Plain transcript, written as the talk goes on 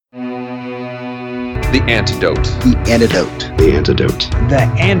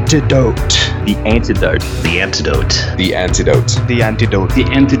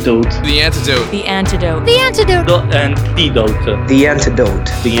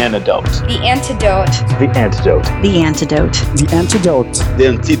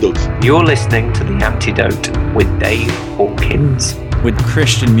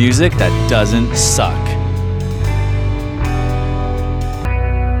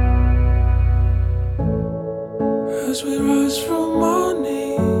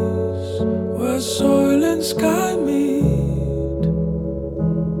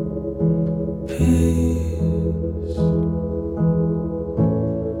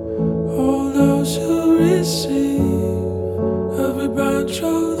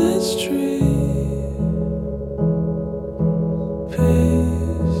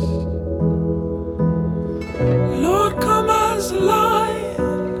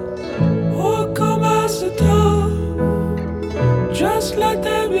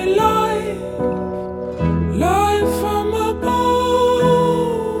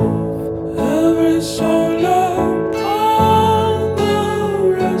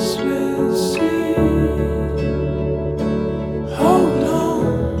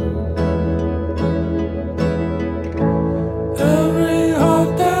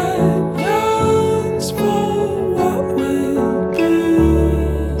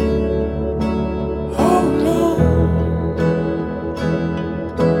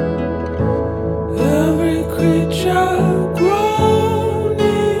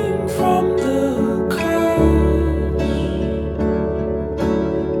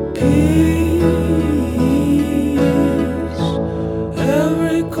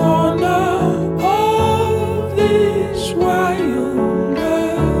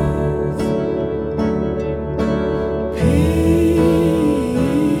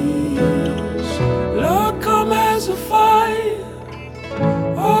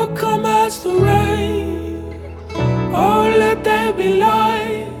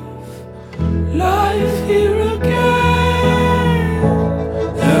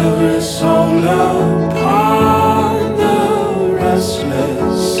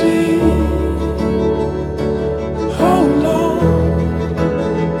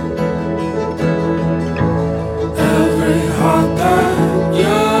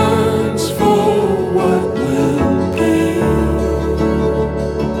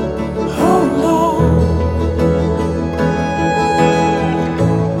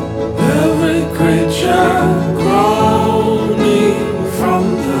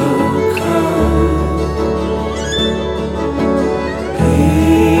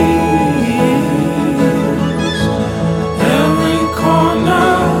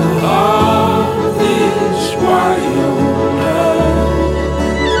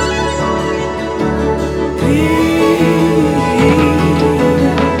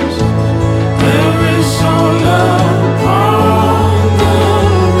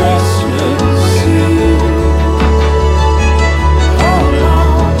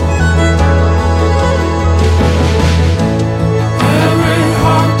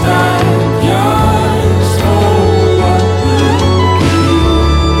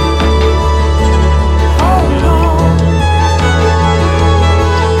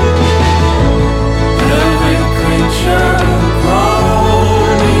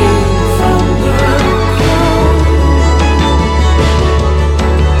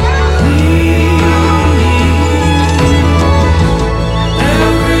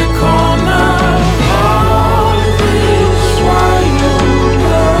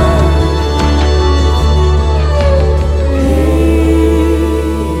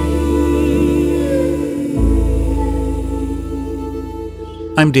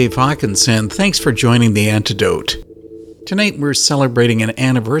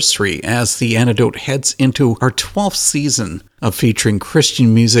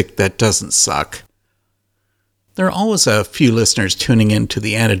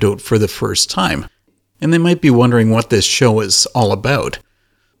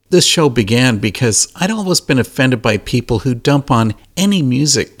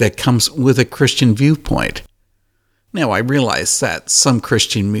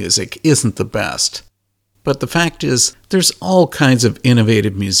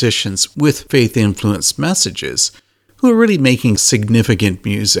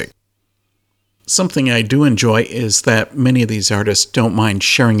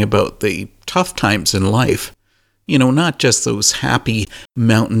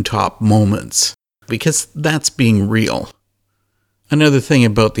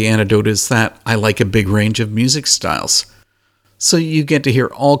So you get to hear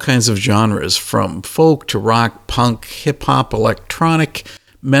all kinds of genres, from folk to rock, punk, hip-hop, electronic,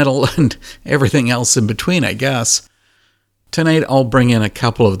 metal, and everything else in between, I guess. Tonight I'll bring in a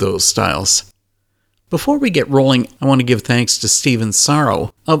couple of those styles. Before we get rolling, I want to give thanks to Stephen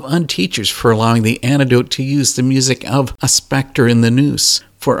Sorrow of Unteachers for allowing the Antidote to use the music of A Spectre in the Noose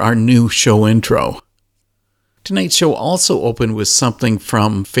for our new show intro. Tonight's show also opened with something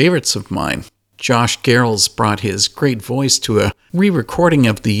from favorites of mine. Josh Garrels brought his great voice to a re-recording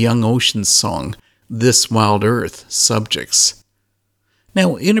of the Young Oceans song, This Wild Earth, Subjects.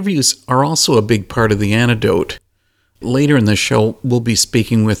 Now, interviews are also a big part of the Antidote. Later in the show, we'll be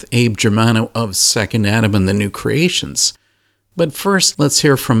speaking with Abe Germano of Second Adam and the New Creations. But first, let's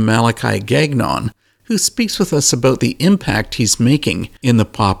hear from Malachi Gagnon, who speaks with us about the impact he's making in the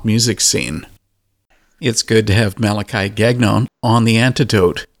pop music scene. It's good to have Malachi Gagnon on the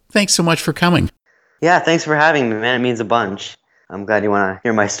Antidote. Thanks so much for coming. Yeah, thanks for having me, man. It means a bunch. I'm glad you want to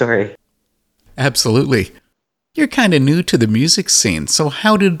hear my story. Absolutely. You're kind of new to the music scene, so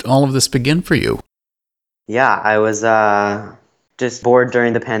how did all of this begin for you? Yeah, I was just bored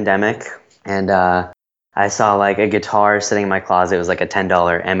during the pandemic, and I saw like a guitar sitting in my closet. It was like a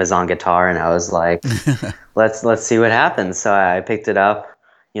 $10 Amazon guitar, and I was like, let's see what happens. So I picked it up,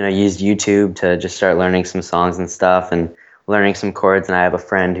 used YouTube to just start learning some songs and stuff, and learning some chords. And I have a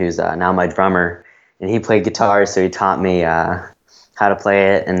friend who's now my drummer, and he played guitar, so he taught me how to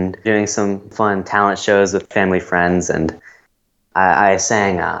play it, and doing some fun talent shows with family friends. And I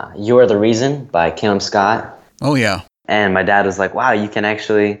sang You Are the Reason by Kim Scott. Oh, yeah. And my dad was like, wow, you can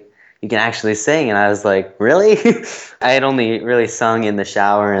actually sing. And I was like, really? I had only really sung in the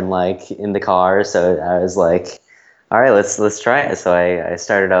shower and like in the car. So I was like, all right, let's try it. So I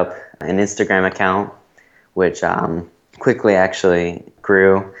started up an Instagram account, which quickly actually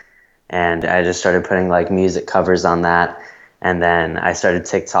grew. And I just started putting like music covers on that. And then I started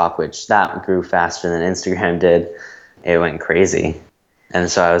TikTok, which that grew faster than Instagram did. It went crazy. And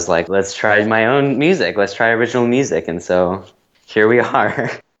so I was like, let's try my own music. Let's try original music. And so here we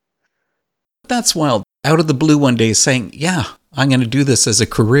are. That's wild. Out of the blue one day saying, yeah, I'm going to do this as a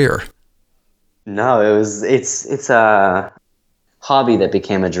career. No, it's a hobby that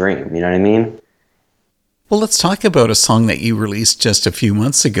became a dream. You know what I mean? Well, let's talk about a song that you released just a few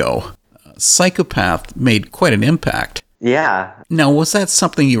months ago. Psychopath made quite an impact. Yeah. Now, was that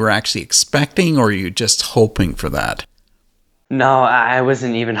something you were actually expecting, or are you just hoping for that? No, I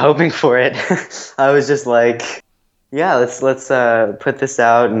wasn't even hoping for it. I was just like, yeah, let's put this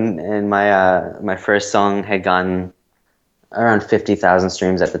out. And my first song had gotten around 50,000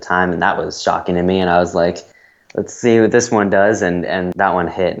 streams at the time, and that was shocking to me. And I was like, let's see what this one does. And that one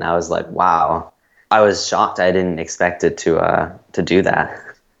hit, and I was like, wow. I was shocked. I didn't expect it to do that.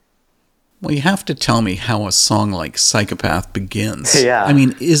 Well, you have to tell me how a song like Psychopath begins. Yeah. I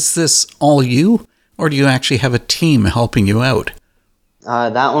mean, is this all you, or do you actually have a team helping you out?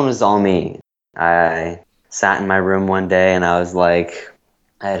 That one was all me. I sat in my room one day, and I was like,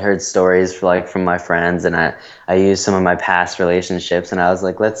 I had heard stories from my friends, and I used some of my past relationships, and I was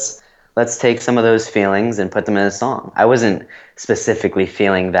like, let's take some of those feelings and put them in a song. I wasn't specifically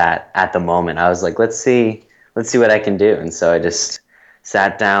feeling that at the moment. I was like, let's see what I can do. And so I just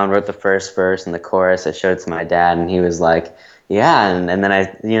sat down, wrote the first verse and the chorus. I showed it to my dad, and he was like, yeah. And then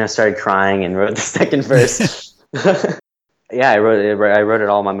I started crying and wrote the second verse. Yeah, I wrote it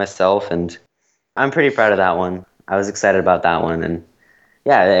all by myself, and I'm pretty proud of that one. I was excited about that one, and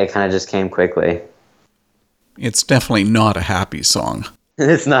yeah, it kind of just came quickly. It's definitely not a happy song.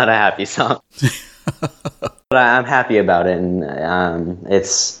 It's not a happy song. But I'm happy about it, and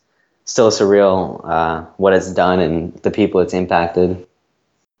it's still surreal what it's done and the people it's impacted.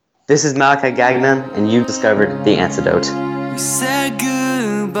 This is Malachi Gagnon, and you've discovered The Antidote. We said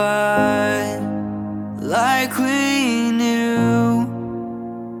goodbye like we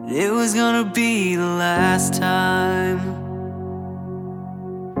knew it was gonna be the last time.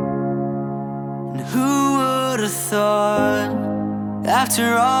 And who would have thought,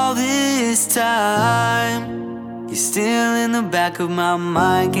 after all this time, you're still in the back of my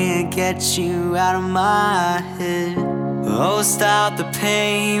mind, can't get you out of my head. Oh, stop the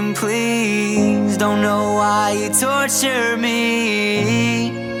pain, please. Don't know why you torture me.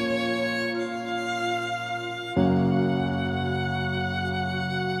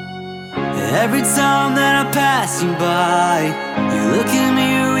 Every time that I pass you by, you look at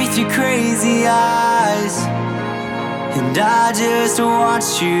me with your crazy eyes, and I just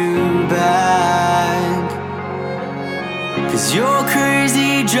want you back. 'Cause your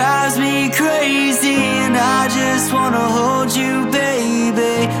crazy drives me crazy, and I just wanna hold you,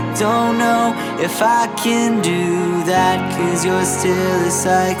 baby. Don't know if I can do that, 'cause you're still a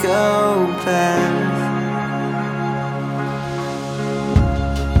psychopath.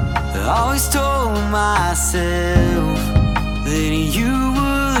 I always told myself that you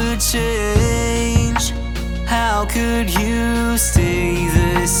would change. How could you stay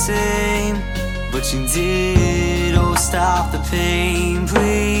the same? But you did. Oh, stop the pain,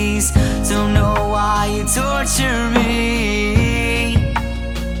 please. Don't know why you torture me.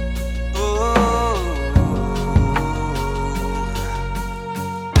 Oh.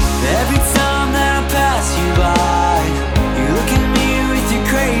 Every time that I pass you by, you look at me with your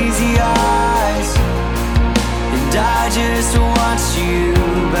crazy eyes, and I just want you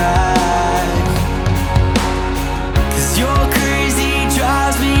back. 'Cause you're crazy,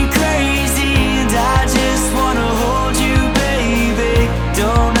 drives me crazy, and I just wanna hold you, baby.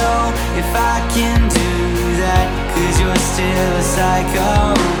 Don't know if I can do that, 'cause you're still a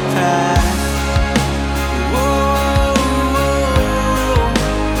psychopath.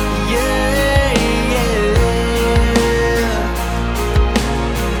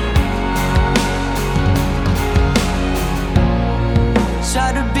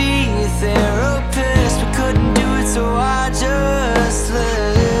 Tried to be a therapist, but couldn't do it, so I just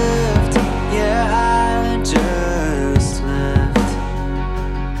left. Yeah, I just left.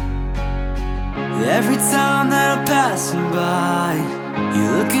 Every time that I pass you by, you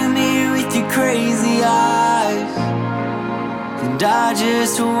look at me with your crazy eyes, and I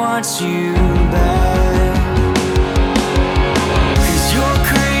just want you back. 'Cause you're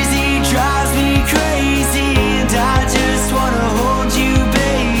crazy, drives me crazy, and I just wanna hold you,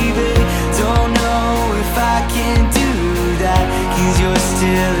 baby. Don't know if I can do that, 'cause you're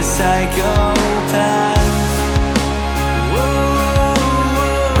still a psychopath. Whoa,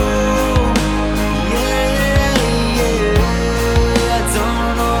 yeah, yeah. I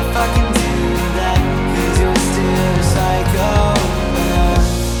don't know if I can do that, 'cause you're still a psychopath.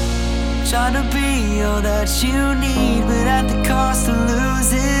 Trying to be all that you need, but at the cost of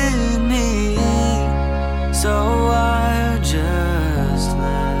losing me. So I just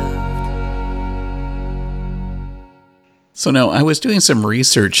left. So now I was doing some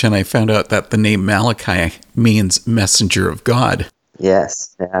research and I found out that the name Malachi means messenger of God.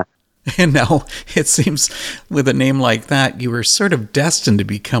 Yes, yeah. And now it seems with a name like that, you were sort of destined to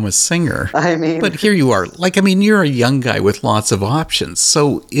become a singer. I mean, But here you are. You're a young guy with lots of options.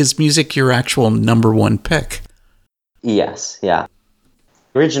 So is music your actual number one pick? yes, yeah.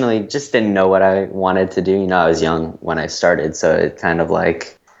 Originally, just didn't know what I wanted to do. I was young when I started, so it kind of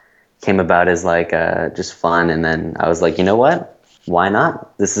came about as just fun. And then I was like, you know what? Why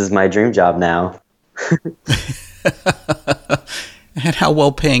not? This is my dream job now. And how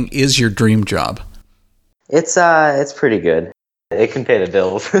well paying is your dream job? It's pretty good. It can pay the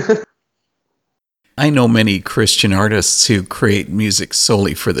bills. I know many Christian artists who create music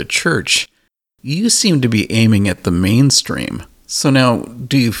solely for the church. You seem to be aiming at the mainstream. So now,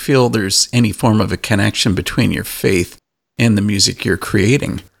 do you feel there's any form of a connection between your faith and the music you're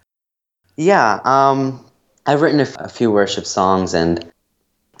creating? Yeah, I've written a few worship songs,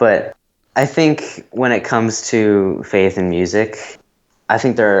 but I think when it comes to faith and music, I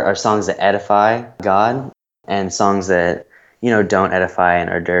think there are songs that edify God and songs that, don't edify and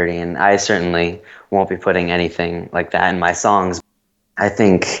are dirty. And I certainly won't be putting anything like that in my songs. I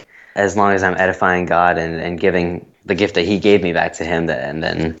think as long as I'm edifying God and giving the gift that He gave me back to Him, and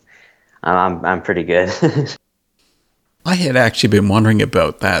then I'm pretty good. I had actually been wondering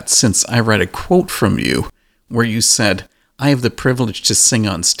about that since I read a quote from you where you said, "I have the privilege to sing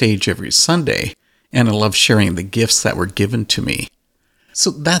on stage every Sunday, and I love sharing the gifts that were given to me." So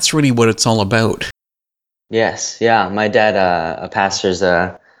that's really what it's all about. Yes, yeah. My dad pastors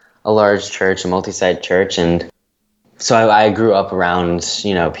a large church, a multi-site church, and so I grew up around,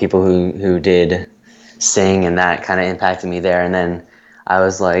 people who did sing, and that kind of impacted me there. And then I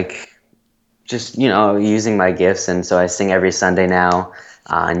was just, using my gifts, and so I sing every Sunday now.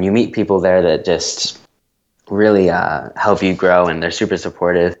 And you meet people there that just really help you grow, and they're super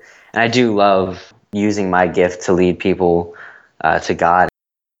supportive. And I do love using my gift to lead people to God.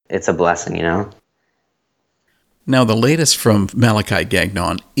 It's a blessing, Now, the latest from Malachi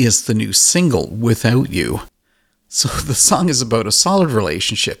Gagnon is the new single, Without You. So the song is about a solid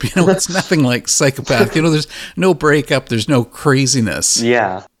relationship. It's nothing like Psychopath. There's no breakup, there's no craziness.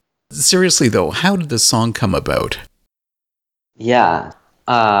 Yeah. Seriously, though, how did the song come about? Yeah.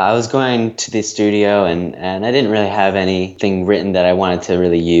 I was going to the studio, and I didn't really have anything written that I wanted to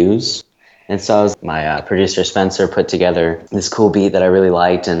really use. And so my producer Spencer put together this cool beat that I really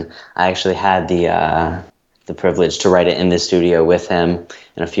liked, and I actually had the the privilege to write it in the studio with him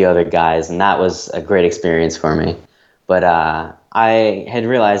and a few other guys, and that was a great experience for me. But I had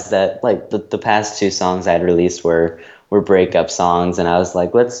realized that like the past 2 songs I had released were breakup songs, and I was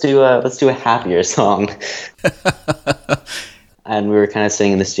like, let's do a happier song. And we were kind of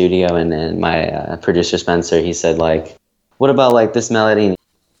sitting in the studio, and my producer Spencer, he said like, what about like this melody?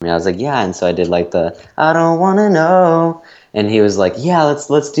 And I was like, yeah. And so I did like the I don't want to know, and he was like, yeah,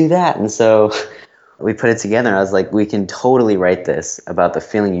 let's do that. And so we put it together, and I was like, we can totally write this about the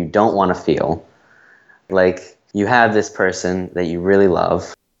feeling you don't want to feel. Like, you have this person that you really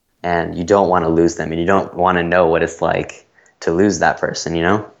love, and you don't want to lose them, and you don't want to know what it's like to lose that person, you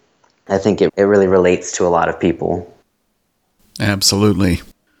know? I think it really relates to a lot of people. Absolutely.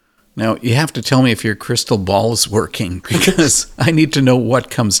 Now, you have to tell me if your crystal ball is working, because I need to know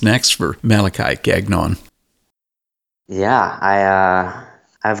what comes next for Malachi Gagnon. Yeah,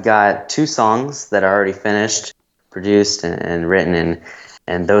 I've got 2 songs that are already finished, produced, and written,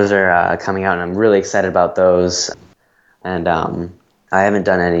 and those are coming out, and I'm really excited about those. And I haven't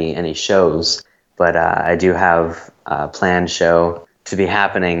done any shows, but I do have a planned show to be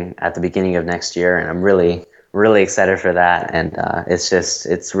happening at the beginning of next year, and I'm really excited for that. And it's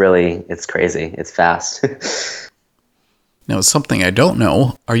crazy. It's fast. Now, something I don't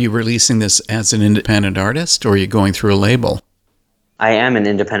know, are you releasing this as an independent artist, or are you going through a label? I am an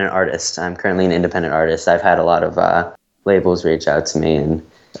independent artist. I'm currently an independent artist. I've had a lot of labels reach out to me, and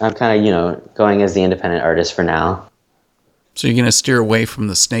I'm kind of, going as the independent artist for now. So you're going to steer away from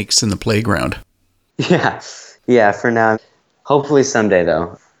the snakes in the playground? Yeah, for now. Hopefully someday,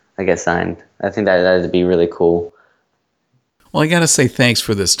 though, I get signed. I think that'd be really cool. Well, I got to say thanks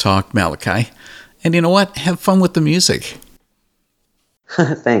for this talk, Malachi. And you know what? Have fun with the music.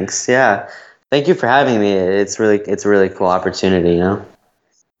 Thanks, yeah. Thank you for having me. It's a really cool opportunity, you know?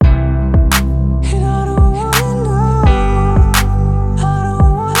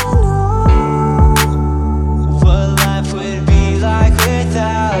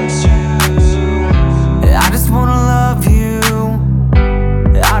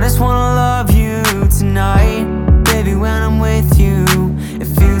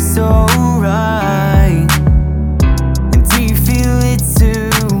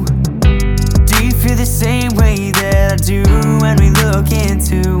 Same way that I do when we look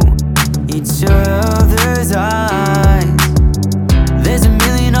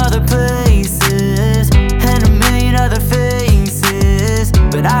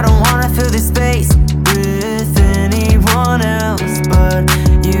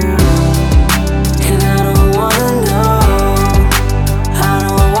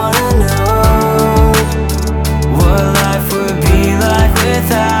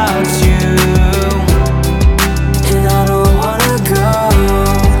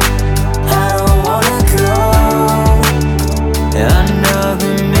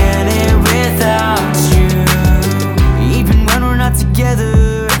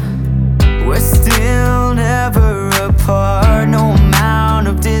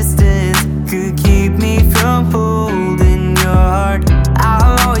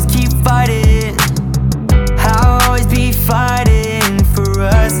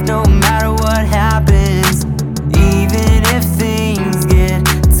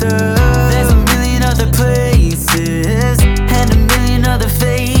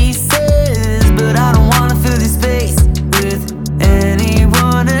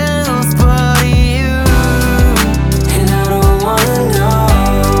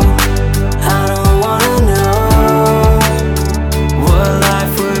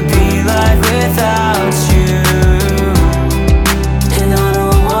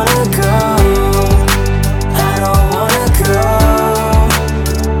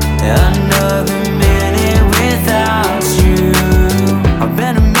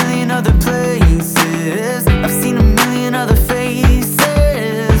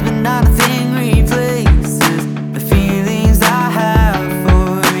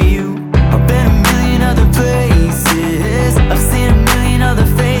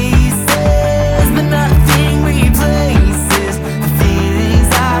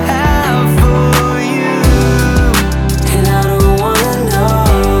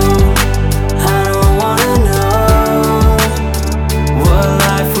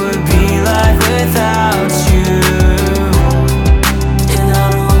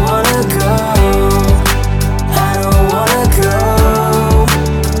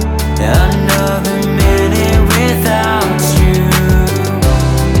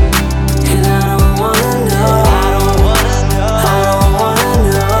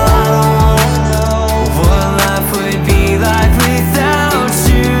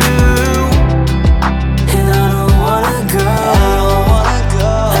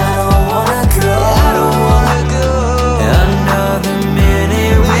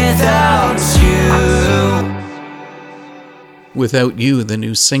Without You, the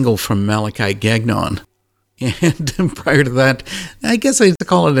new single from Malachi Gagnon. And prior to that, I guess I have to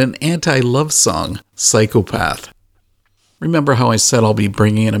call it an anti-love song, Psychopath. Remember how I said I'll be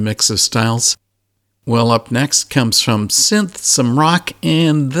bringing in a mix of styles? Well, up next comes from synth, some rock,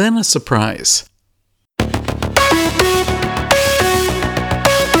 and then a surprise.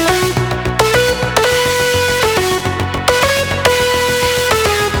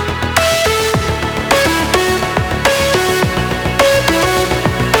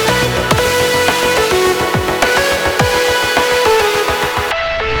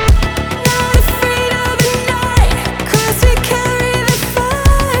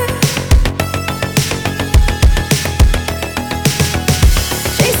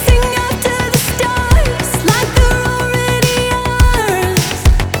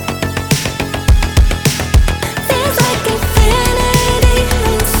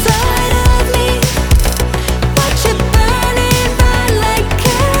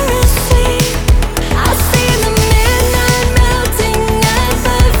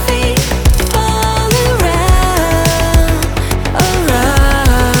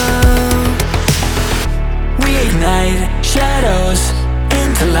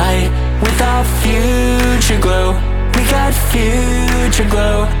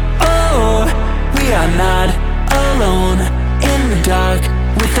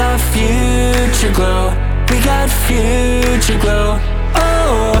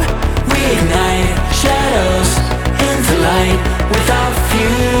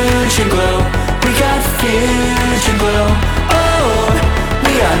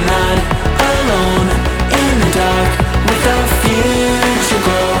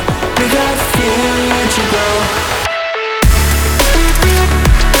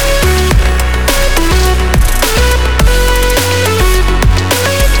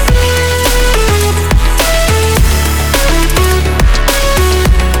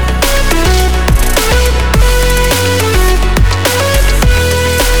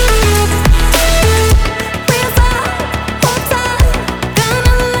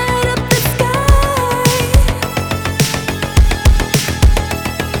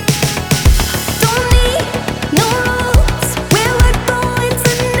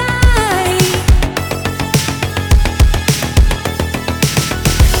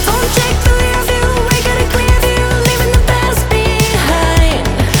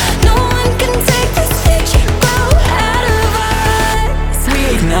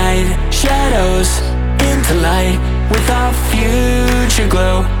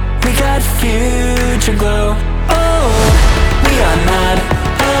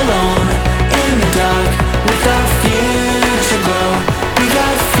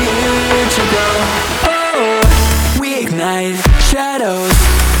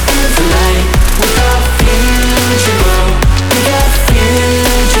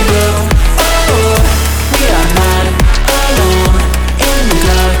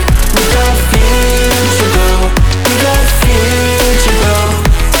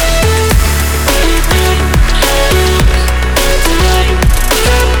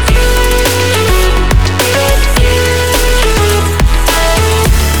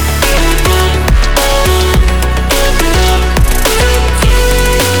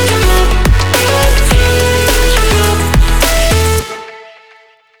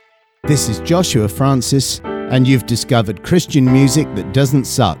 This is Joshua Francis, and you've discovered Christian music that doesn't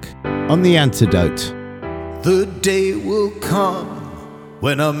suck on The Antidote. The day will come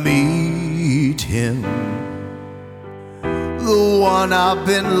when I meet him, the one I've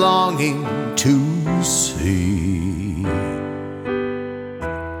been longing to see.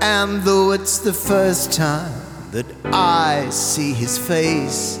 And though it's the first time that I see his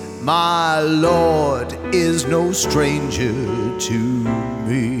face, my Lord is no stranger to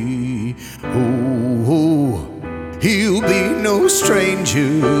me. Oh, he'll be no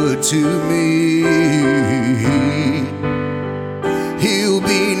stranger to me. He'll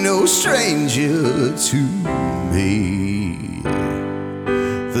be no stranger to me.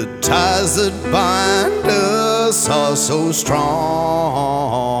 The ties that bind us are so strong,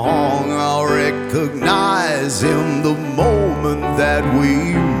 I'll recognize him the moment that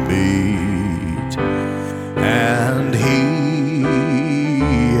we meet. And he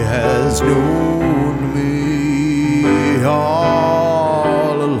has known me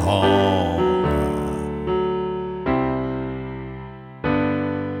all along.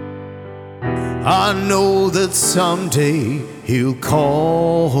 I know that someday he'll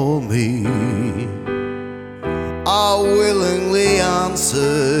call me. I'll willingly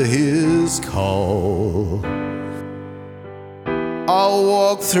answer his call. I'll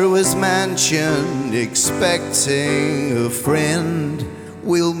walk through his mansion expecting a friend.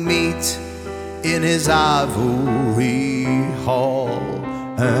 We'll meet in his ivory hall,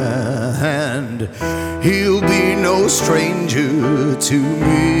 and he'll be no stranger to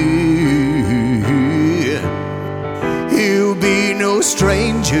me. He'll be no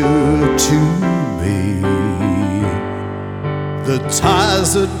stranger to me. The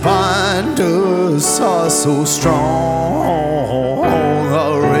ties that bind us are so strong.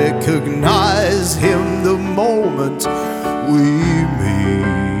 I'll recognize him the moment we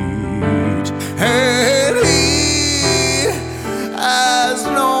meet. And he has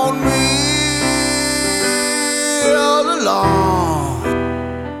known me all along.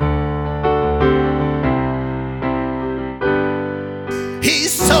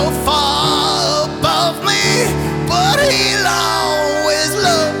 He's so far above me, but he'll always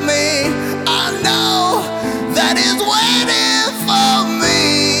love me. I know that he's waiting for me.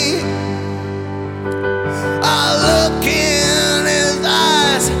 I look in his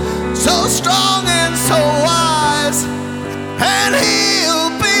eyes, so strong and so wise, and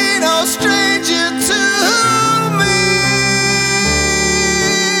he'll be no stranger to me.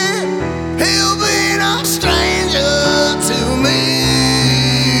 He'll be no stranger to me.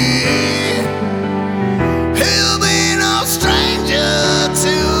 He'll be no stranger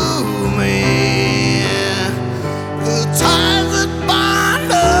to me. The ties that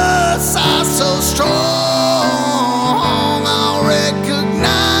bind us are so strong. I'll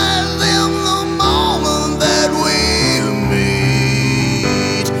recognize them the moment that we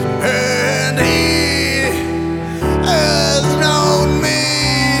meet. And he has known me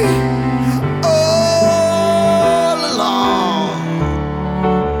all along.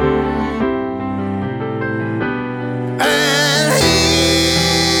 And he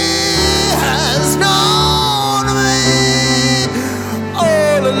has known me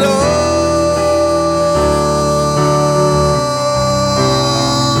all along.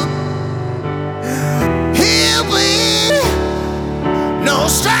 He'll be no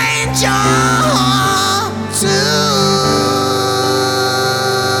stranger to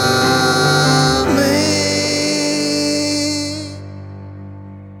me.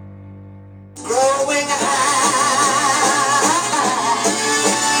 Growing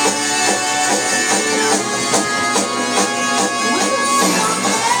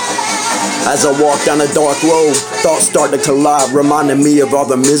As I walk down a dark road, thoughts start to collide, reminding me of all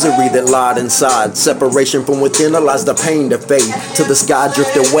the misery that lied inside. Separation from within allows the pain to fade, till the sky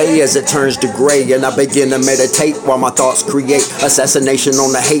drift away as it turns to gray. And I begin to meditate while my thoughts create assassination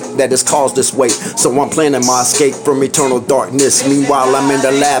on the hate that has caused this weight. So I'm planning my escape from eternal darkness. Meanwhile, I'm in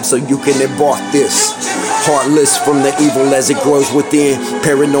the lab so you can embark this. Heartless from the evil as it grows within,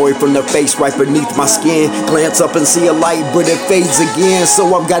 paranoid from the face right beneath my skin. Glance up and see a light, but it fades again.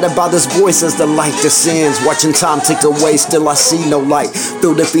 So I'm guided by this voice as the light descends. Watching time tick away, still I see no light.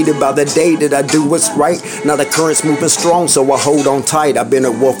 Feel defeated by the day that I do what's right. Now the current's moving strong, so I hold on tight. I've been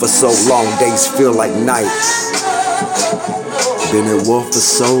at war for so long, days feel like nights. Been at war for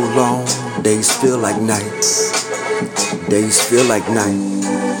so long, days feel like nights. Days feel like nights.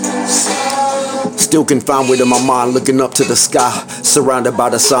 Still confined within my mind, looking up to the sky, surrounded by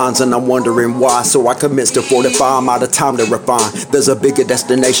the signs, and I'm wondering why. So I commence to fortify, I'm out of time to refine. There's a bigger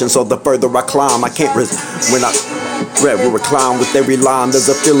destination, so the further I climb, I can't when I recline with every line. There's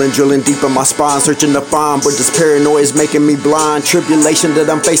a feeling drilling deep in my spine, searching to find, but this paranoia is making me blind. Tribulation that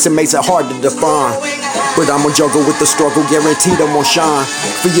I'm facing makes it hard to define, but I'm a juggle with the struggle, guaranteed I won't shine.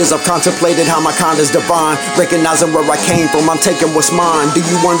 For years I've contemplated how my kind is divine, recognizing where I came from, I'm taking what's mine. Do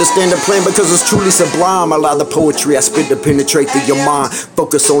you understand the plan? Because it's truly sublime. Allow the poetry I spit to penetrate through your mind.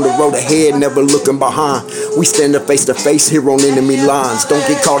 Focus on the road ahead, never looking behind. We stand face to face here on enemy lines. Don't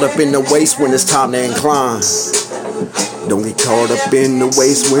get caught up in the waste when it's time to incline. Don't get caught up in the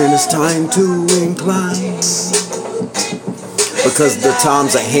waste when it's time to incline. Because the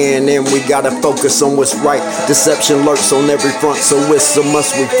time's at hand and we gotta focus on what's right. Deception lurks on every front, so it's a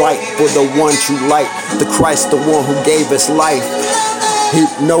must we fight for the one true light, the Christ, the one who gave us life. He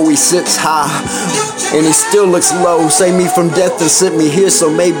sits high and he still looks low. Save me from death and sent me here so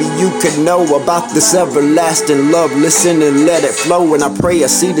maybe you could know about this everlasting love. Listen and let it flow. And I pray a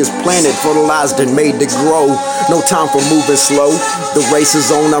seed is planted, fertilized and made to grow. No time for moving slow. The race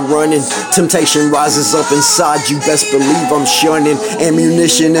is on, I'm running. Temptation rises up inside you, best believe I'm shunning.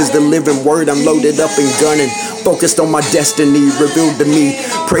 Ammunition is the living word, I'm loaded up and gunning. Focused on my destiny, revealed to me.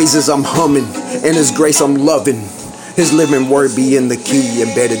 Praises I'm humming, and His grace I'm loving. His living word be in the key,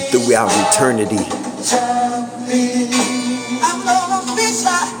 embedded throughout eternity. I'm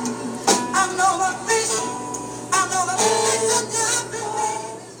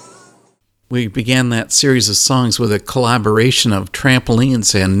We began that series of songs with a collaboration of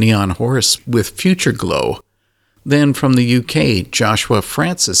Trampolines and Neon Horse with Future Glow. Then from the UK, Joshua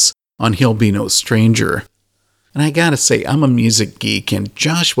Francis on He'll Be No Stranger. And I gotta say, I'm a music geek, and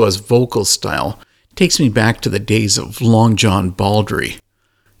Joshua's vocal style takes me back to the days of Long John Baldry.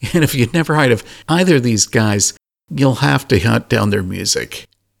 And if you've never heard of either of these guys, you'll have to hunt down their music.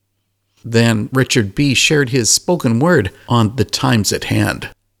 Then Richard B. shared his spoken word on The Times at Hand.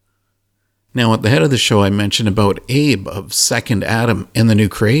 Now, at the head of the show, I mentioned about Abe of Second Adam and the New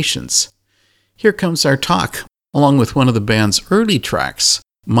Creations. Here comes our talk, along with one of the band's early tracks,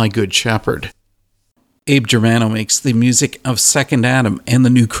 My Good Shepherd. Abe Germano makes the music of Second Adam and the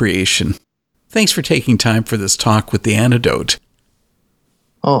New Creation. Thanks for taking time for this talk with The Antidote.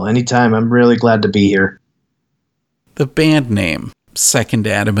 Oh, anytime. I'm really glad to be here. The band name, Second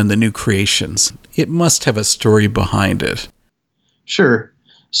Adam and the New Creations, it must have a story behind it. Sure.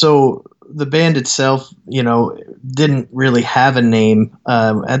 So the band itself, didn't really have a name.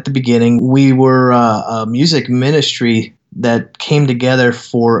 At the beginning, we were a music ministry that came together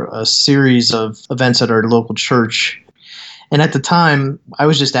for a series of events at our local church. And at the time, I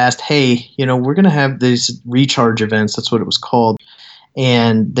was just asked, hey, we're going to have these recharge events. That's what it was called.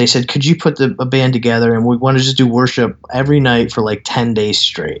 And they said, could you put a band together? And we want to just do worship every night for like 10 days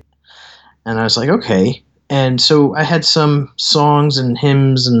straight. And I was like, okay. And so I had some songs and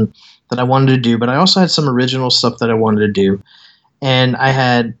hymns that I wanted to do, but I also had some original stuff that I wanted to do. And I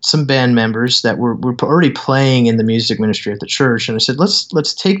had some band members that were already playing in the music ministry at the church. And I said,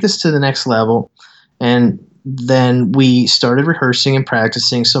 let's take this to the next level. And then we started rehearsing and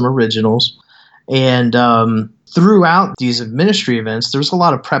practicing some originals. And throughout these ministry events, there was a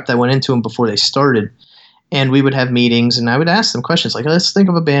lot of prep that went into them before they started. And we would have meetings, and I would ask them questions like, let's think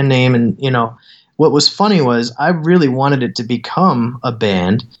of a band name. And, what was funny was I really wanted it to become a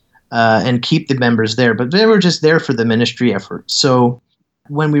band and keep the members there, but they were just there for the ministry effort. So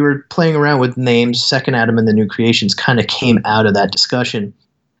when we were playing around with names, Second Adam and the New Creations kind of came out of that discussion.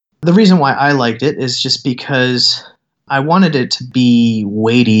 The reason why I liked it is just because I wanted it to be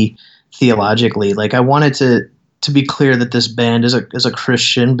weighty theologically. Like, I wanted to be clear that this band is a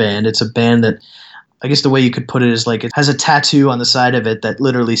Christian band. It's a band that, I guess the way you could put it is like it has a tattoo on the side of it that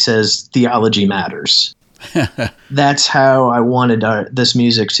literally says theology matters. That's how I wanted this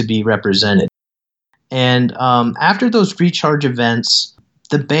music to be represented. And after those recharge events,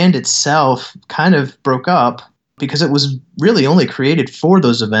 the band itself kind of broke up because it was really only created for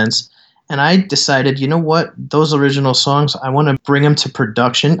those events. And I decided, you know what, those original songs, I want to bring them to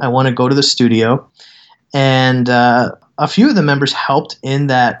production. I want to go to the studio. And a few of the members helped in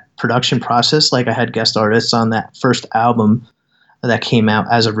that production process. Like, I had guest artists on that first album that came out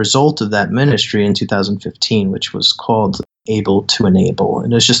as a result of that ministry in 2015, which was called Able to Enable.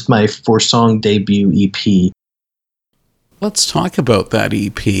 And it was just my 4-song debut EP. Let's talk about that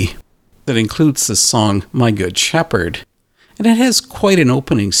EP that includes the song My Good Shepherd. And it has quite an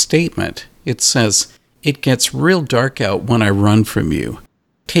opening statement. It says, "It gets real dark out when I run from you.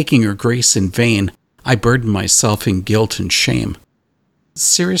 Taking your grace in vain, I burden myself in guilt and shame."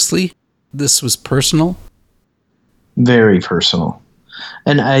 Seriously? This was personal? Very personal.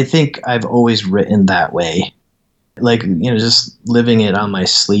 And I think I've always written that way. Like, just living it on my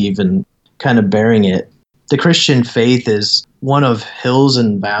sleeve and kind of bearing it. The Christian faith is one of hills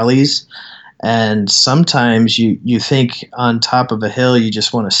and valleys. And sometimes you think on top of a hill, you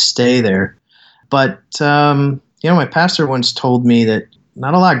just want to stay there. But, my pastor once told me that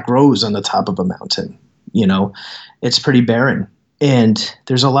not a lot grows on the top of a mountain. It's pretty barren. And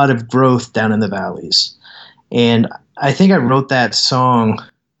there's a lot of growth down in the valleys. And I think I wrote that song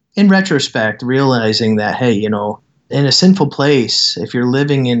in retrospect, realizing that, hey, in a sinful place, if you're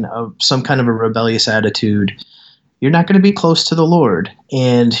living in some kind of a rebellious attitude, you're not going to be close to the Lord,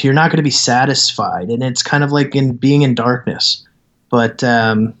 and you're not going to be satisfied. And it's kind of like being in darkness. But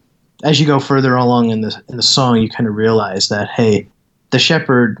as you go further along in the song, you kind of realize that, hey, the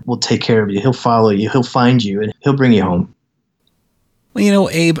shepherd will take care of you. He'll follow you. He'll find you, and he'll bring you home. Well,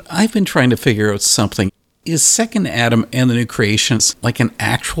 Abe, I've been trying to figure out something. Is Second Adam and the New Creations like an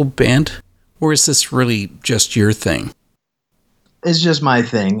actual band, or is this really just your thing? It's just my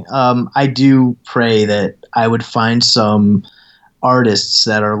thing. I do pray that I would find some artists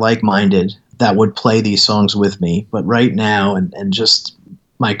that are like-minded that would play these songs with me. But right now, and just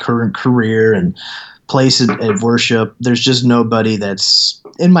my current career and place at worship, there's just nobody that's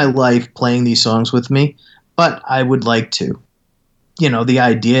in my life playing these songs with me. But I would like to. the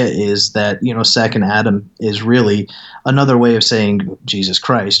idea is that, second Adam is really another way of saying Jesus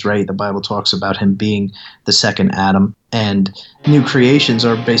Christ, right? The Bible talks about him being the second Adam, and new creations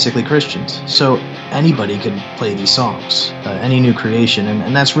are basically Christians. So anybody could play these songs, any new creation.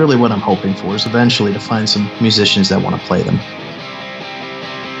 And that's really what I'm hoping for, is eventually to find some musicians that want to play them.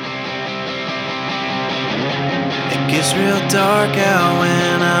 It gets real dark out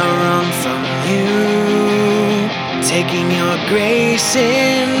when I run from you. Taking your grace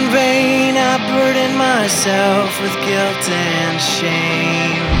in vain, I burden myself with guilt and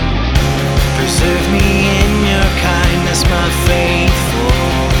shame. Preserve me in your kindness, my faithful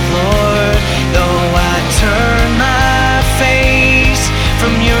Lord. Though I turn my face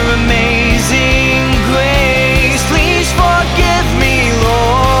from your amazing grace, please forgive me,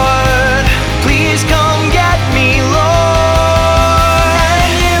 Lord. Please come get me, Lord.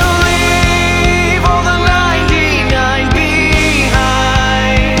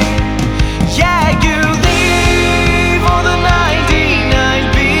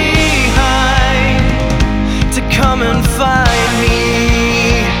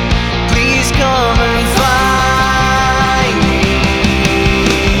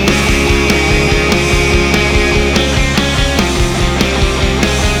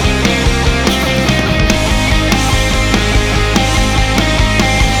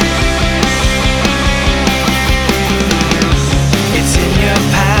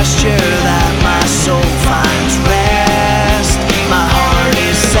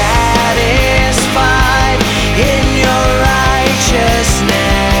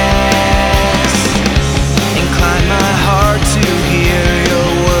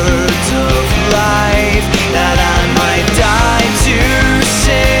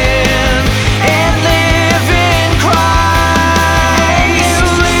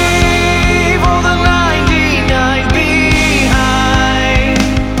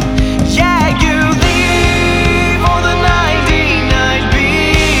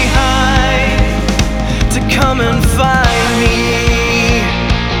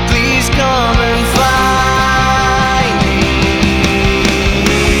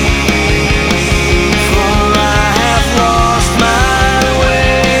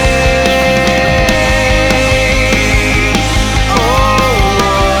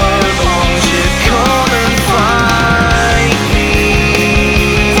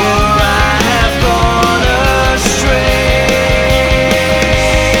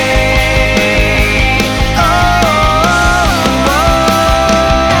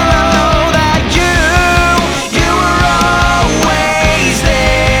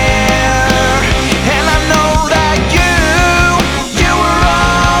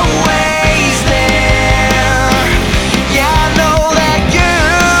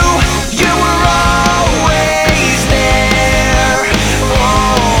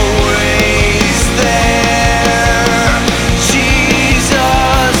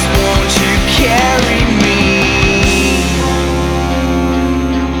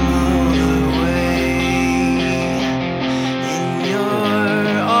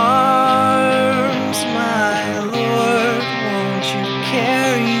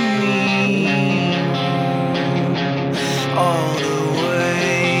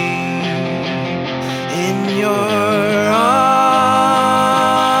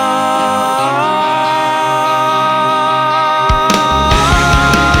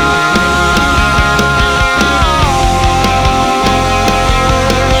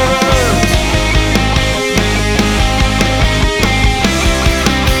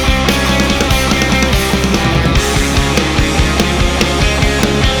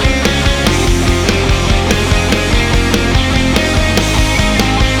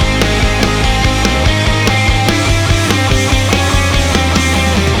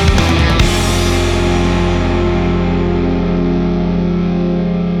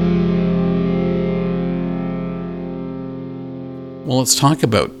 Well, let's talk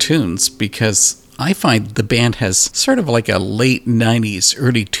about tunes, because I find the band has sort of like a late 90s,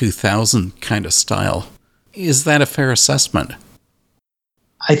 early 2000 kind of style. Is that a fair assessment?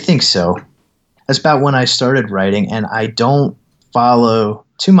 I think so. That's about when I started writing, and I don't follow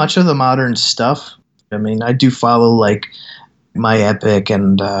too much of the modern stuff. I mean, I do follow like My Epic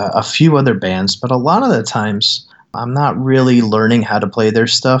and a few other bands, but a lot of the times I'm not really learning how to play their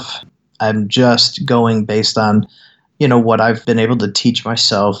stuff. I'm just going based on, what I've been able to teach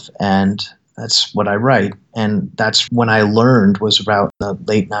myself, and that's what I write. And that's when I learned, was about the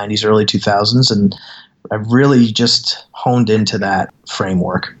late 90s, early 2000s, and I've really just honed into that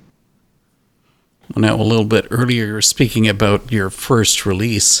framework. Now, a little bit earlier, you were speaking about your first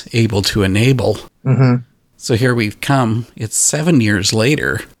release, Able to Enable. Mm-hmm. So here we've come. It's 7 years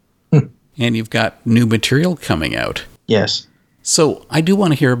later, and you've got new material coming out. Yes. So I do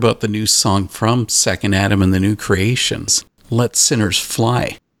want to hear about the new song from Second Adam and the New Creations, Let Sinners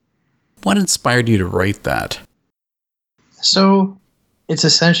Fly. What inspired you to write that? So it's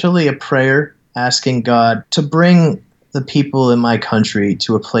essentially a prayer asking God to bring the people in my country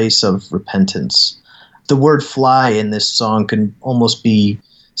to a place of repentance. The word fly in this song can almost be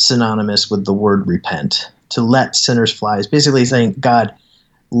synonymous with the word repent. To let sinners fly is basically saying, God,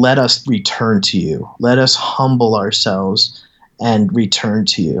 let us return to you. Let us humble ourselves and return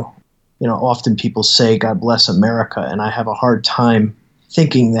to you. You know, often people say, God bless America, and I have a hard time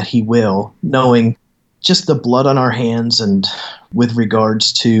thinking that he will, knowing just the blood on our hands and with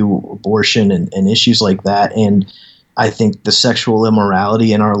regards to abortion and issues like that. And I think the sexual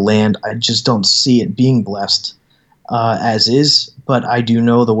immorality in our land, I just don't see it being blessed as is. But I do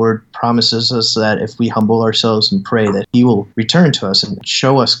know the word promises us that if we humble ourselves and pray, that he will return to us and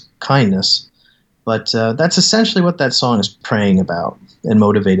show us kindness. But that's essentially what that song is praying about and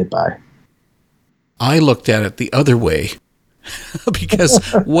motivated by. I looked at it the other way because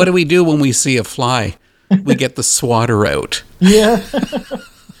what do we do when we see a fly? We get the swatter out. Yeah.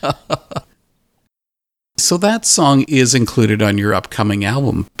 So that song is included on your upcoming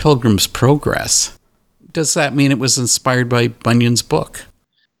album, Pilgrim's Progress. Does that mean it was inspired by Bunyan's book?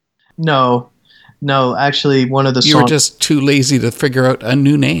 No, actually one of the songs... You were just too lazy to figure out a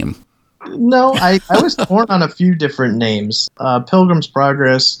new name. No, I was torn on a few different names. Pilgrim's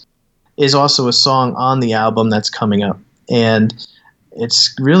Progress is also a song on the album that's coming up. And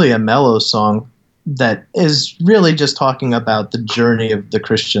it's really a mellow song that is really just talking about the journey of the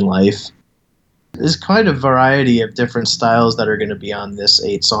Christian life. There's quite a variety of different styles that are going to be on this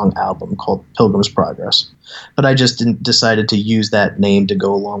 8-song album called Pilgrim's Progress. But I just decided to use that name to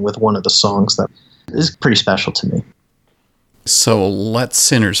go along with one of the songs that is pretty special to me. So Let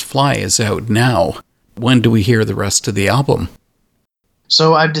Sinners Fly is out now. When do we hear the rest of the album?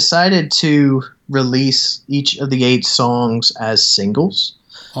 So I've decided to release each of the 8 songs as singles.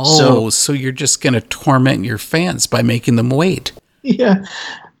 Oh, so you're just going to torment your fans by making them wait. Yeah,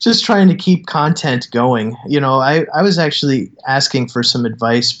 just trying to keep content going. You know, I was actually asking for some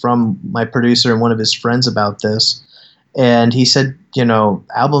advice from my producer and one of his friends about this. And he said, you know,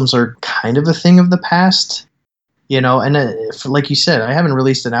 albums are kind of a thing of the past. You know, and like you said, I haven't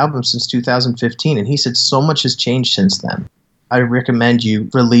released an album since 2015. And he said so much has changed since then. I recommend you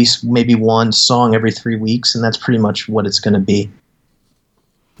release maybe one song every 3 weeks. And that's pretty much what it's going to be.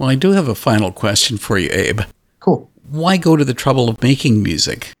 Well, I do have a final question for you, Abe. Cool. Why go to the trouble of making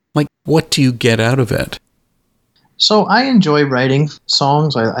music? Like, what do you get out of it? So I enjoy writing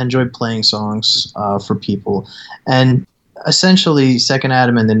songs. I enjoy playing songs for people. And essentially, Second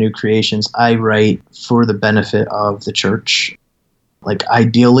Adam and the New Creations, I write for the benefit of the church. Like,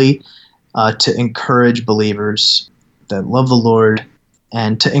 ideally, to encourage believers that love the Lord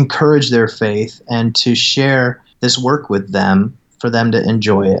and to encourage their faith and to share this work with them for them to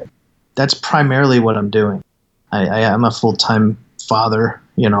enjoy it. That's primarily what I'm doing. I am a full-time father,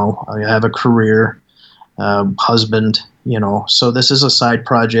 you know, I have a career, husband, you know, so this is a side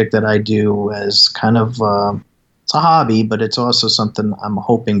project that I do as kind of, it's a hobby, but it's also something I'm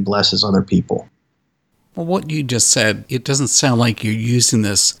hoping blesses other people. Well, what you just said, it doesn't sound like you're using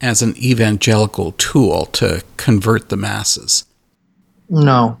this as an evangelical tool to convert the masses.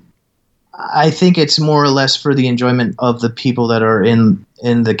 No. I think it's more or less for the enjoyment of the people that are in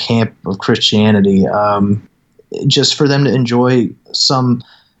the camp of Christianity, just for them to enjoy some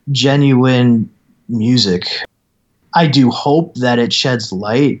genuine music. I do hope that it sheds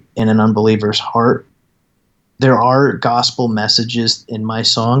light in an unbeliever's heart. There are gospel messages in my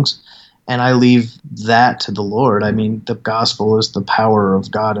songs, and I leave that to the Lord. I mean, the gospel is the power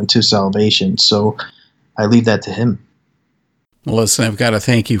of God unto salvation, so I leave that to him. Well, listen, I've got to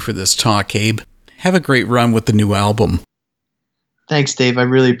thank you for this talk, Abe. Have a great run with the new album. Thanks, Dave. I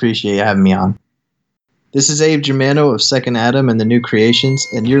really appreciate you having me on. This is Abe Germano of Second Adam and the New Creations,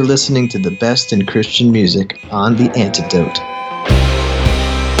 and you're listening to the best in Christian music on The Antidote.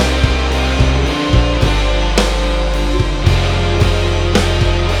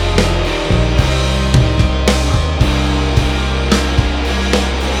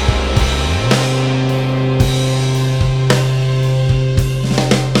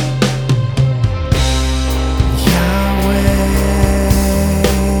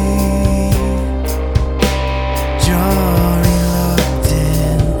 Your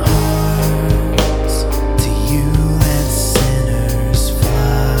reluctant hearts, to you let sin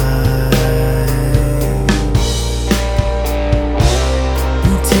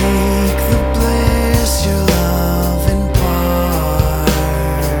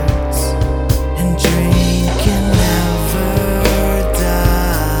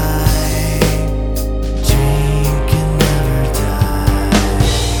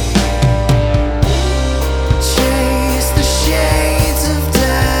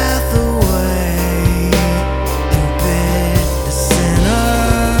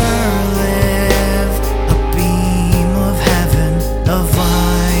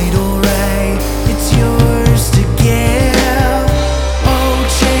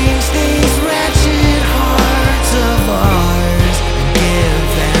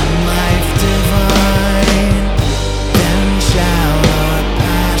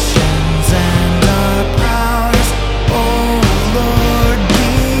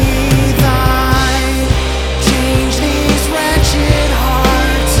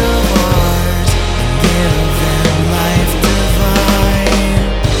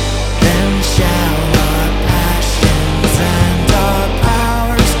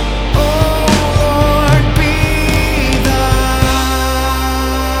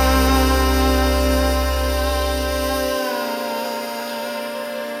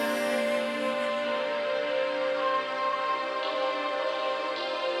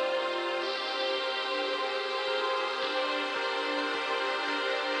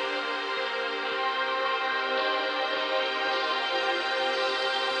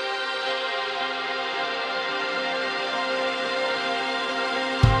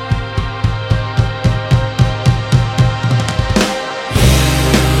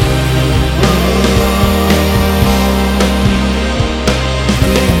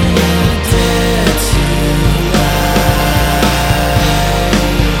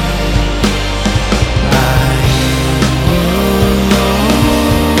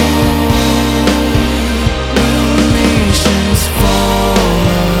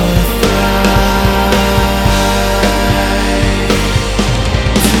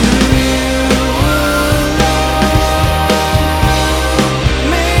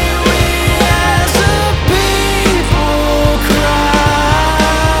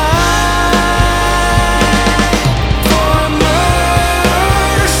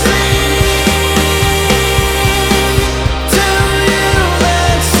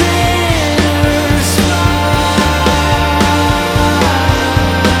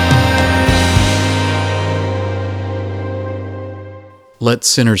Let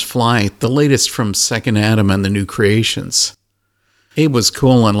Sinners Fly, the latest from Second Adam and the New Creations. Abe was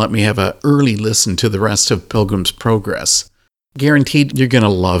cool and let me have an early listen to the rest of Pilgrim's Progress. Guaranteed you're going to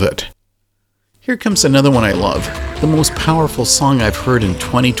love it. Here comes another one I love, the most powerful song I've heard in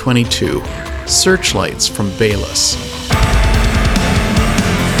 2022, Searchlights from Bayless.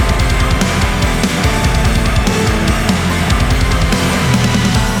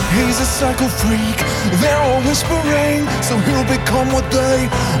 He's a psycho freak, they're all whispering, so he'll become what they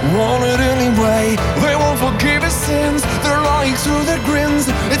wanted anyway. They won't forgive his sins, they're lying through their grins.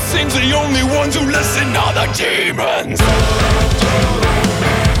 It seems the only ones who listen are the demons.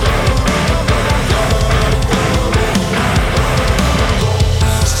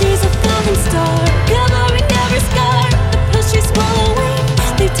 She's a falling star, covering every scar. The pills she swallowing,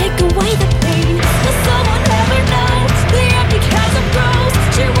 they take away the pain. Will someone ever know? The empty chasm grows.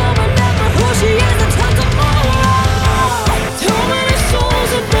 She will remember who she is until tomorrow. Too many souls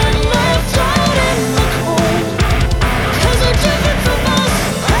have been left out in the cold, 'cause they're different from us.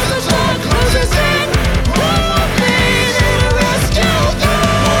 As the dark closes in, we'll be there to rescue them.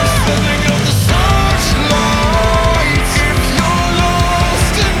 We're sending out the searchlights. If you're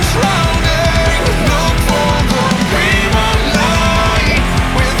lost and drowning, look for the beam of light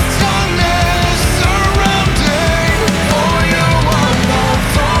with darkness surrounding. For you are loved,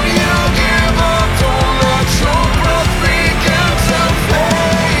 for you give up. Don't let your breath begin to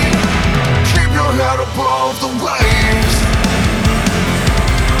fade. Keep your head above the waves.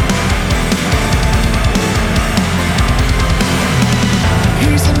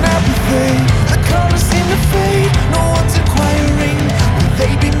 He's in everything, the colors seem to fade. No one's inquiring, will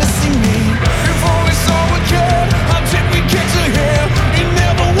they be missing me? If only someone cared, how did we get to here? He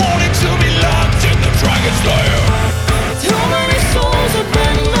never wanted to be locked in the dragon's lair. Too many souls have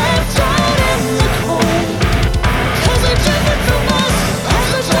been left out in the cold, 'cause they're different from us. As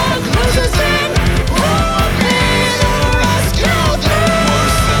the dark closes in, we'll be there to rescue them.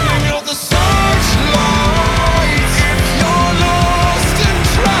 We're sending out the searchlights. If you're lost and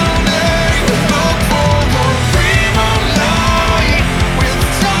drowning, look for the beam of light with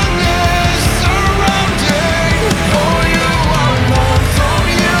darkness surrounding. For you are loved, don't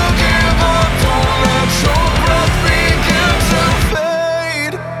you give up. Don't let your breath begin to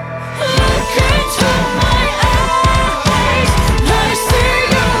fade. Look into my eyes, I see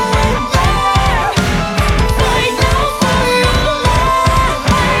you in there. Fight now for your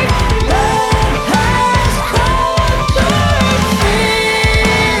life. Love has conquered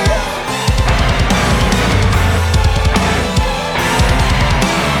fear.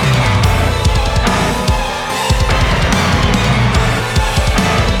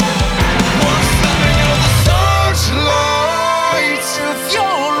 We're sending out the searchlights. If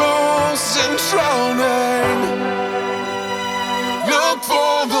you're lost and drowning, look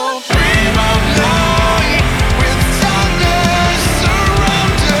for the beam of light with darkness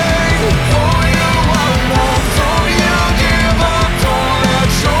surrounding. For you are loved, don't you give up. Don't let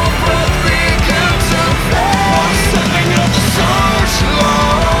your breath begin to fade. We're sending out the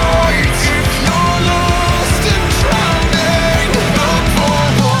searchlights. If you're lost and drowning, look for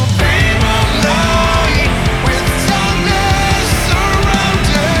the beam of light with darkness surrounding.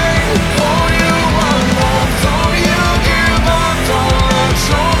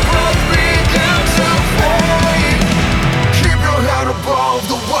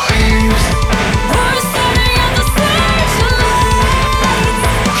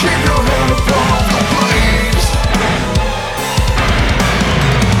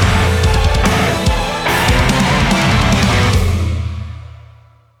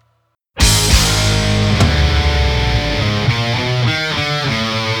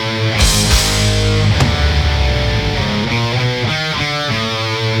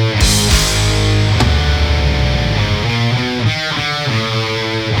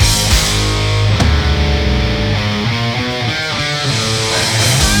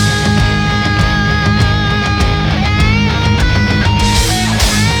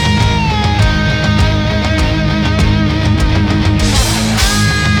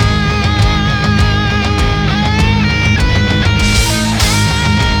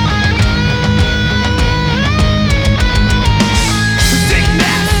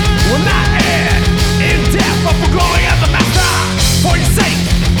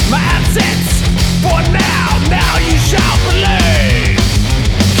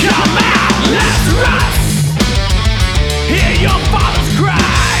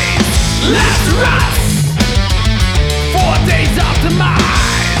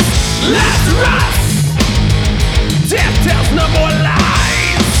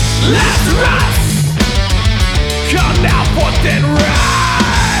 forth and rise.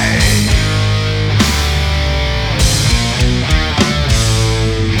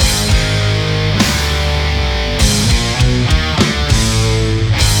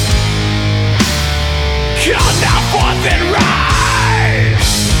 Come now forth and rise.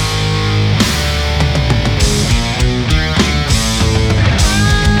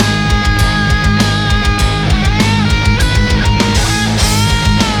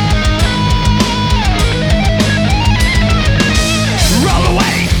 Roll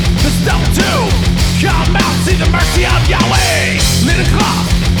away the stone too. Come out, see the mercy of Yahweh. Linen cloth,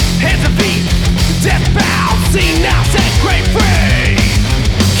 hands and feet, death bound, see now, set great free.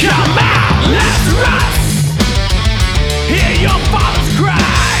 Come out, Lazarus. Hear your father's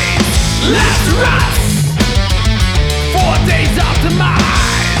cries, Lazarus. 4 days of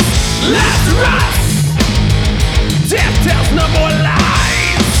demise, Lazarus. Death tells no more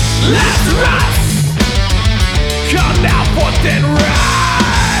lies, Lazarus. Come now forth and rise.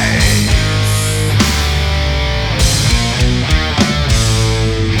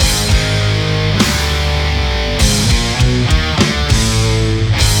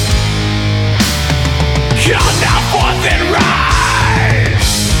 Come now forth and rise.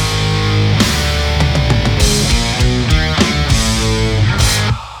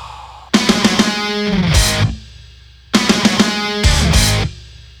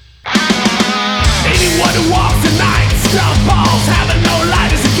 Anyone who walks the night stumbles, having no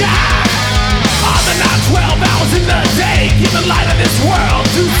light as a guide. Are there not 12 hours in the day, giving light of this world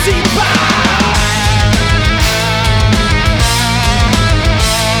to see by?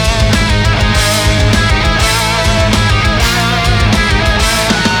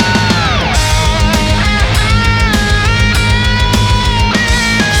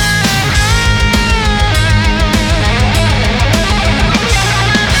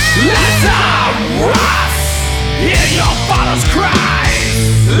 Lazarus, hear your father's cries.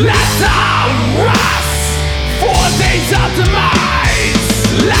 Lazarus, 4 days of demise.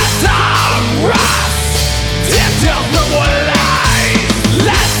 Lazarus, death tells no more lies.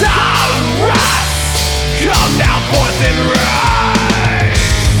 Lazarus, come now forth and rise.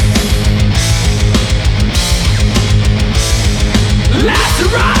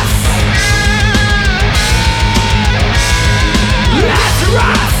 Lazarus,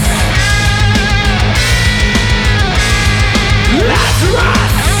 Lazarus.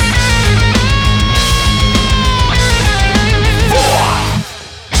 Lazarus! 4!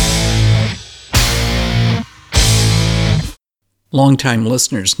 Longtime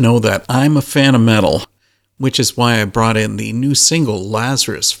listeners know that I'm a fan of metal, which is why I brought in the new single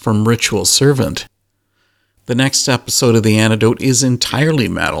Lazarus from Ritual Servant. The next episode of The Antidote is entirely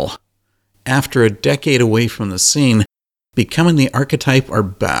metal. After a decade away from the scene, Becoming the Archetype are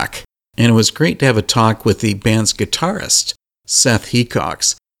back, and it was great to have a talk with the band's guitarist, Seth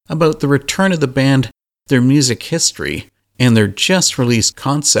Hecox, about the return of the band, their music history, and their just-released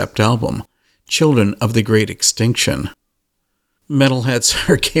concept album, Children of the Great Extinction. Metalheads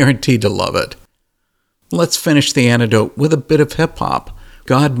are guaranteed to love it. Let's finish The Antidote with a bit of hip-hop,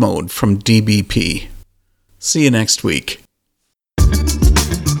 God Mode from DBP. See you next week.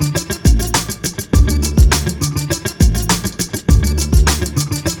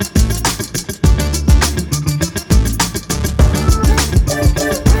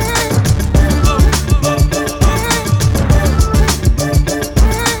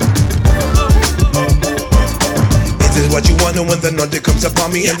 What you wonder when the anointing comes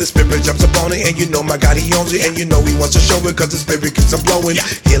upon me and the spirit jumps upon it, and you know my God, he owns it, and you know he wants to show it cause the spirit keeps on blowing,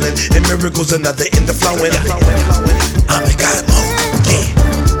 healing and miracles, another in the flowing. I'm a God mode, yeah.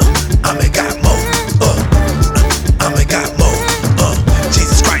 I'm a God mode, I'm a God mode,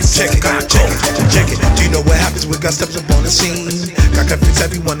 Jesus Christ, check it, check it. Do you know what happens when God steps up on the scene? God can fix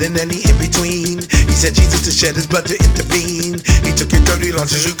everyone and any in between. He said Jesus to shed his blood to intervene. He took your dirty long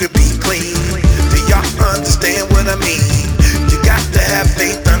so you could be clean. Do y'all understand what I mean? You got to have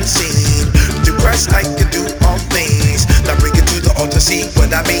faith unseen. Through Christ I can do all things. Now bring it to the altar, see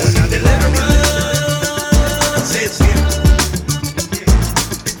what I mean. Deliverance is here.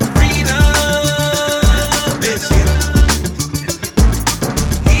 Freedom is here.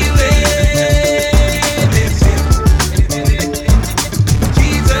 Healing is here.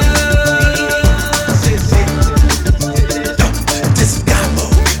 Jesus is here. This is God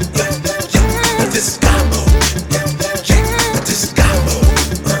mode. This is God mode. This is God mode.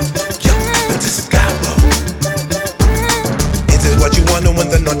 This is God mode. Is it what you wonder when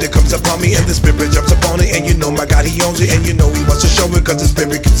the anointing comes upon me and the spirit jumps upon it, and you know my God, he owns it, and you know he wants to show it cause the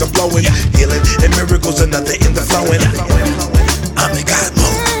spirit keeps on blowing, healing and miracles, another in the flowing. I'm in God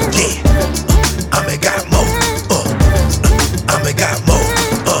mode, yeah. I'm in God mode.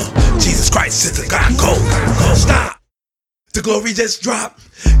 the glory just dropped.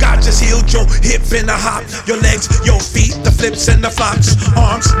 God just healed your hip and a hop, your legs, your feet, the flips and the flops,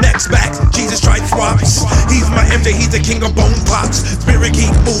 arms, necks, back, Jesus stripes rocks. He's my MJ, he's the king of bone pops. Spirit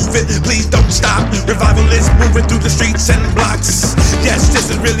keep moving, please don't stop. Revival is moving through the streets and blocks. Yes, this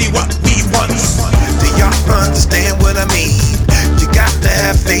is really what we want. Do y'all understand what I mean? You got to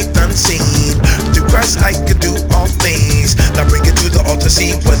have faith unseen. Through Christ I can do all things. Now bring it to the altar,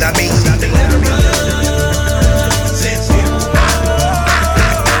 see what I mean.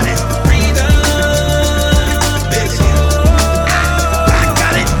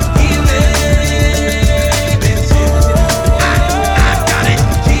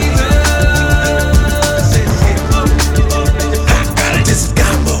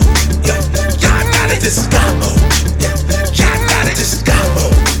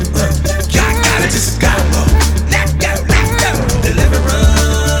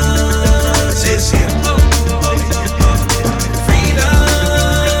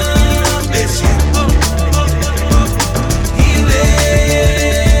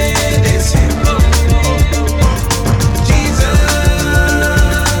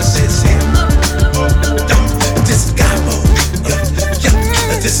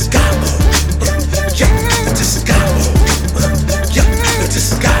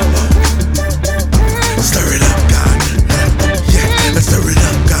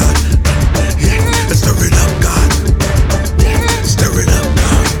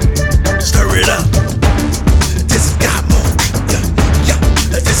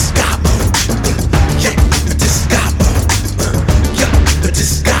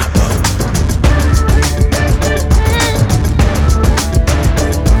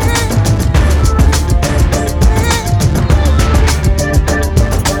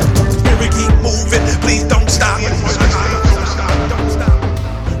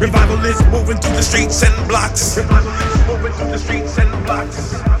 Revival is moving through the streets and blocks. Revival is moving through the streets and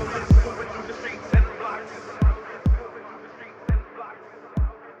blocks.